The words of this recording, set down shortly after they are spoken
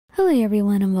Hello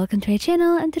everyone and welcome to my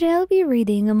channel, and today I'll be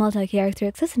reading a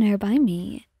multi-character listener by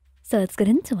me. So let's get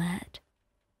into it.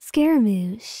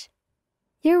 Scaramouche.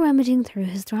 You're rummaging through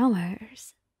his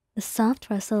drawers. The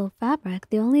soft rustle of fabric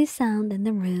the only sound in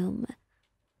the room.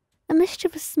 A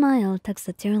mischievous smile tugs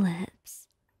at your lips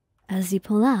as you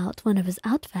pull out one of his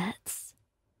outfits.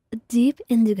 A deep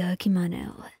indigo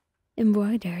kimono,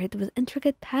 embroidered with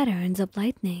intricate patterns of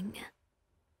lightning.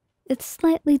 It's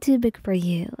slightly too big for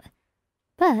you,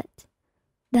 but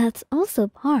that's also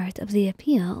part of the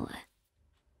appeal.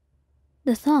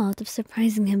 The thought of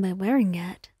surprising him by wearing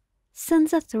it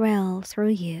sends a thrill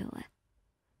through you.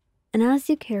 And as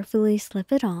you carefully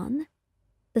slip it on,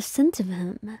 the scent of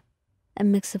him, a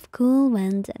mix of cool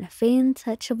wind and a faint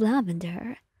touch of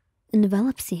lavender,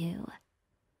 envelops you.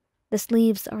 The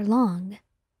sleeves are long,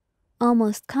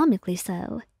 almost comically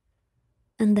so,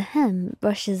 and the hem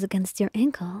brushes against your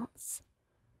ankles.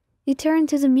 You turn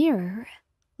to the mirror,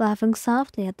 laughing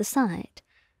softly at the sight.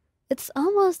 It's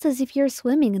almost as if you're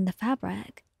swimming in the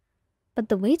fabric, but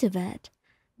the weight of it,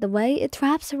 the way it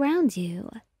wraps around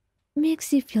you,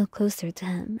 makes you feel closer to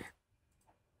him.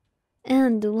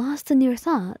 And lost in your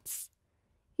thoughts,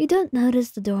 you don't notice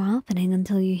the door opening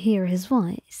until you hear his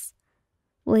voice,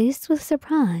 laced with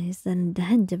surprise and a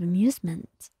hint of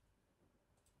amusement.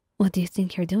 "What do you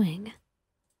think you're doing?"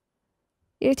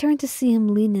 You turn to see him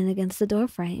leaning against the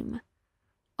doorframe,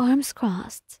 arms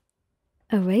crossed,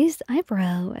 a raised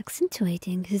eyebrow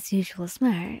accentuating his usual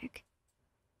smirk.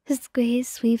 His gaze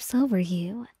sweeps over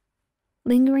you,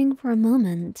 lingering for a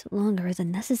moment longer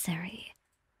than necessary.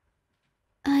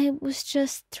 "I was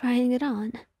just trying it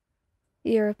on,"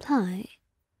 you reply,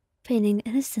 feigning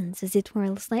innocence as you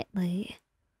twirl slightly,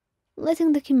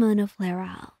 letting the kimono flare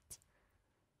out.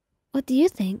 "What do you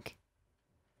think?"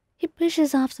 He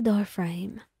pushes off the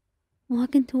doorframe,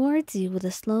 walking towards you with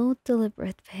a slow,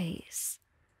 deliberate pace.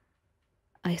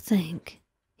 "I think,"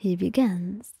 he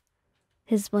begins,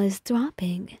 his voice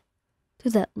dropping to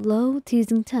that low,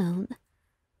 teasing tone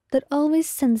that always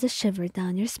sends a shiver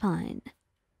down your spine.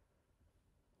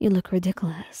 "You look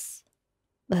ridiculous,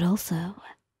 but also..."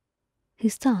 He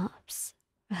stops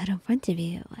right in front of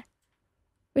you,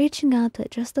 reaching out to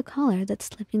adjust the collar that's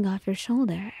slipping off your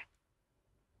shoulder,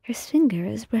 his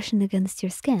fingers brushing against your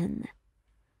skin.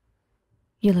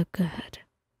 "You look good.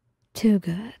 Too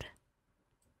good."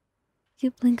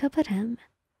 You blink up at him,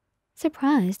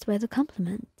 surprised by the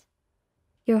compliment,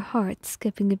 your heart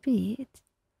skipping a beat.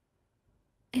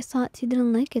 "I thought you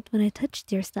didn't like it when I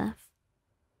touched your stuff."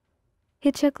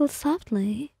 He chuckles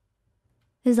softly,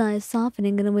 his eyes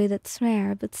softening in a way that's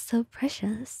rare but so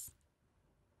precious.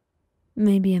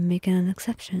 "Maybe I'm making an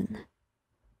exception,"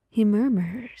 he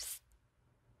murmurs,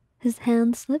 his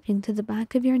hand slipping to the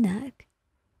back of your neck,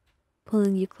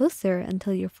 pulling you closer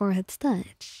until your foreheads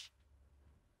touch.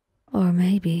 "Or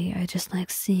maybe I just like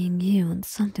seeing you in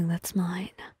something that's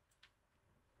mine."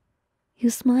 You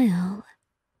smile,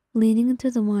 leaning into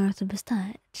the warmth of his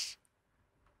touch.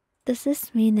 "Does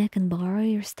this mean I can borrow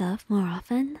your stuff more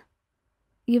often?"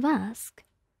 You ask,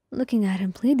 looking at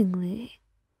him pleadingly.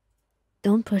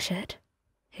 "Don't push it,"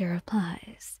 he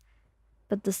replies,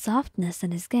 but the softness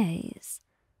in his gaze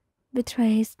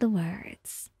betrays the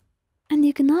words, and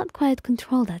you cannot quite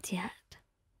control that yet.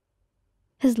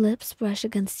 His lips brush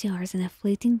against yours in a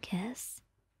fleeting kiss,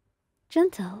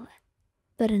 gentle,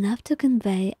 but enough to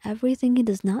convey everything he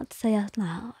does not say out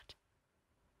loud.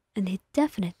 And he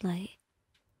definitely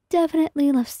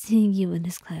loves seeing you in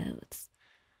his clothes.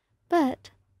 But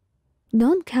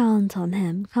don't count on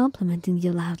him complimenting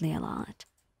you loudly a lot.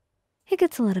 He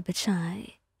gets a little bit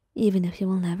shy, even if he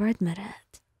will never admit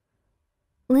it.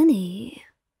 "Lyney,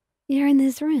 you're in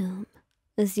his room,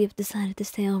 as you've decided to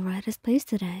stay over at his place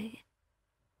today."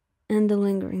 And the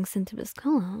lingering scent of his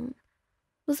cologne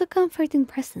was a comforting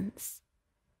presence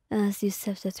as you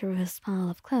sifted through his pile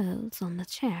of clothes on the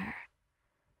chair.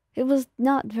 It was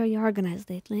not very organized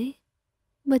lately,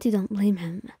 but you don't blame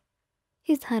him.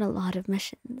 He's had a lot of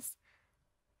missions,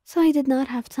 so he did not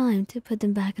have time to put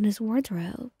them back in his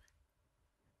wardrobe.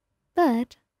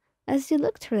 But as you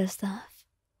looked through the stuff,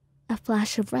 a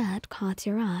flash of red caught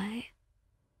your eye,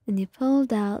 and you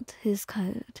pulled out his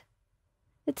coat.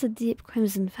 It's a deep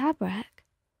crimson fabric,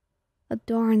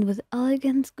 adorned with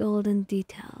elegant golden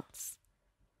details.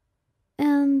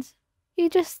 And you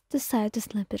just decide to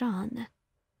slip it on.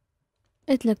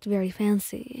 It looked very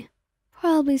fancy,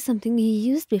 probably something he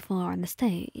used before on the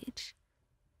stage,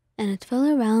 and it fell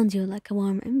around you like a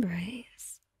warm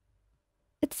embrace.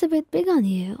 It's a bit big on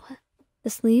you,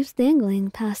 the sleeves dangling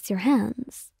past your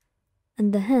hands,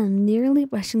 and the hem nearly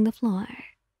brushing the floor,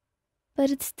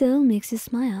 but it still makes you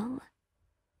smile.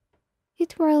 You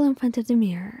twirl in front of the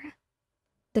mirror,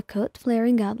 the coat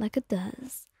flaring out like it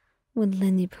does when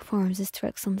Lyney performs his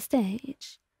tricks on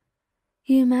stage.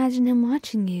 You imagine him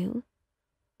watching you,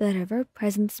 that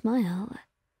ever-present smile,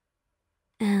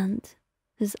 and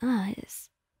his eyes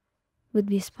would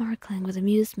be sparkling with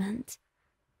amusement.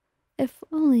 If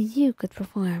only you could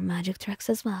perform magic tricks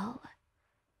as well.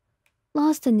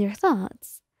 Lost in your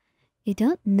thoughts, you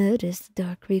don't notice the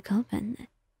door creak open,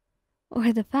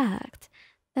 or the fact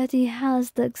that he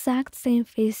has the exact same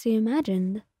face you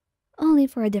imagined, only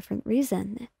for a different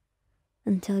reason,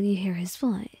 until you hear his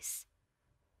voice.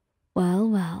 Well,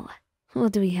 well,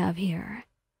 what do we have here?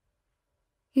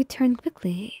 You turn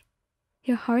quickly,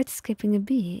 your heart skipping a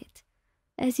beat,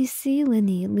 as you see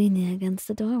Lyney leaning against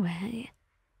the doorway,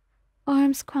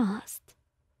 arms crossed,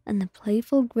 and a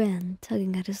playful grin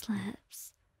tugging at his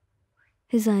lips,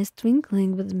 his eyes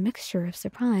twinkling with a mixture of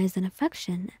surprise and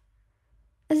affection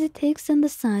as he takes in the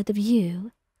sight of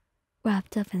you,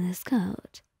 wrapped up in his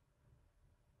coat.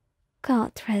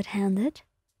 Caught red-handed?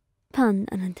 Pun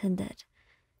unintended.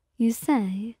 You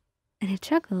say, and he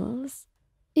chuckles.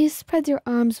 You spread your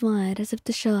arms wide as if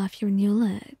to show off your new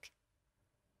look.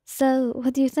 So,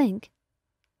 what do you think?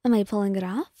 Am I pulling it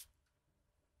off?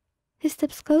 He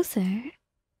steps closer,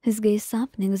 his gaze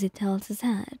softening as he tilts his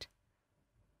head,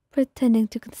 pretending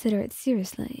to consider it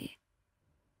seriously.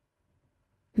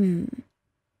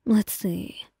 Let's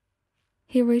see.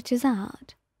 He reaches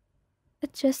out,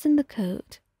 adjusting the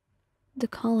coat, the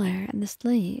collar, and the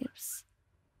sleeves,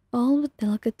 all with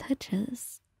delicate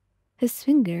touches, his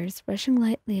fingers brushing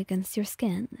lightly against your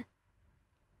skin.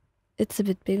 It's a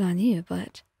bit big on you,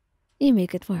 but you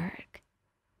make it work.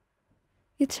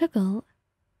 You chuckle,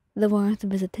 the warmth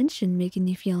of his attention making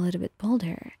you feel a little bit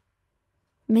bolder.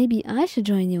 Maybe I should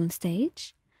join you on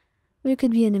stage. We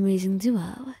could be an amazing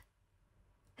duo.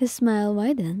 His smile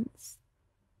widens,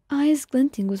 eyes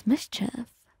glinting with mischief.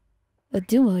 A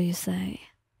duo, you say?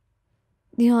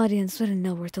 The audience wouldn't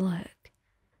know where to look.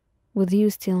 With you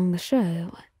stealing the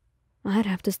show, I'd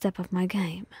have to step up my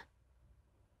game.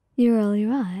 You roll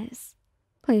your eyes,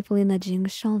 playfully nudging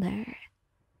his shoulder.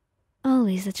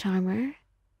 Always a charmer,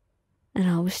 and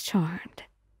always charmed.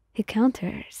 He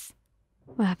counters,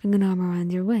 wrapping an arm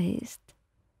around your waist,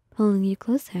 pulling you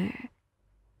closer.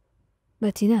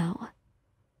 But you know,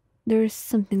 there's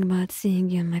something about seeing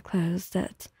you in my clothes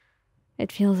that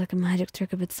it feels like a magic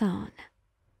trick of its own.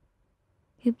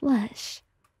 You blush,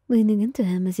 leaning into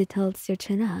him as he tilts your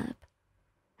chin up,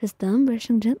 his thumb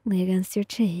brushing gently against your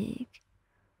cheek.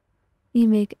 You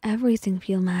make everything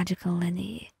feel magical,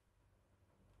 Lyney.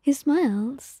 He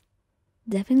smiles,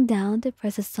 dipping down to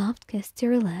press a soft kiss to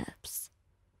your lips.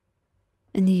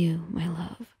 And you, my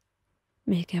love,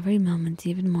 make every moment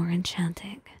even more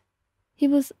enchanting. He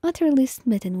was utterly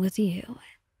smitten with you,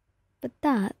 but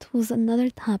that was another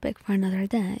topic for another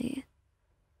day.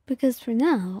 Because for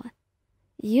now,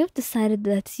 you've decided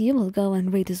that you will go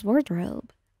and read his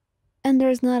wardrobe, and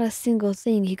there's not a single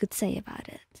thing he could say about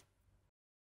it.